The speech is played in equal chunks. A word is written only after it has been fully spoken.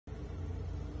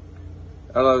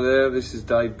Hello there, this is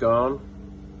Dave Gahan.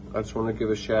 I just want to give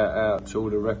a shout out to all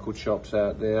the record shops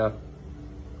out there,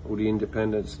 all the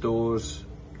independent stores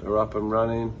that are up and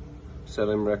running,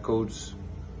 selling records.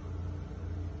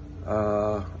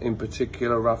 In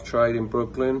particular, Rough Trade in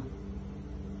Brooklyn.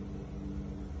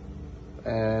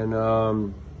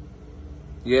 And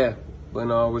yeah, when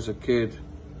I was a kid,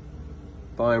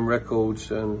 buying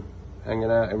records and hanging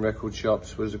out in record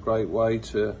shops was a great way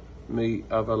to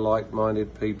meet other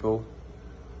like-minded people.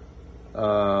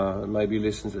 Maybe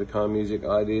listen to the kind of music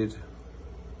I did,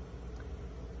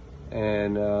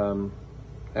 and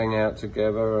hang out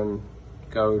together and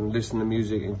go and listen to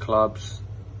music in clubs,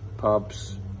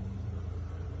 pubs.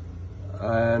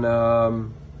 And I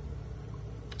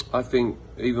think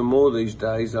even more these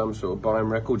days I'm sort of buying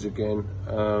records again.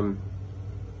 I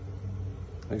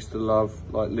used to love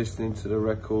listening to the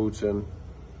records and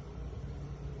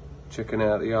checking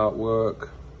out the artwork,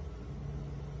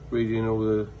 reading all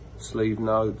the sleeve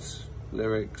notes,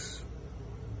 lyrics.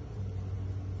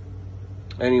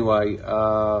 Anyway,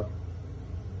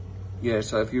 yeah,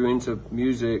 so if you're into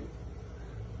music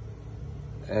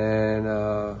and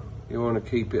you want to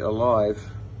keep it alive,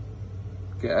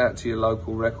 get out to your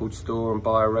local record store and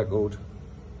buy a record.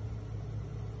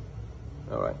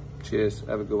 All right, cheers,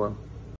 have a good one.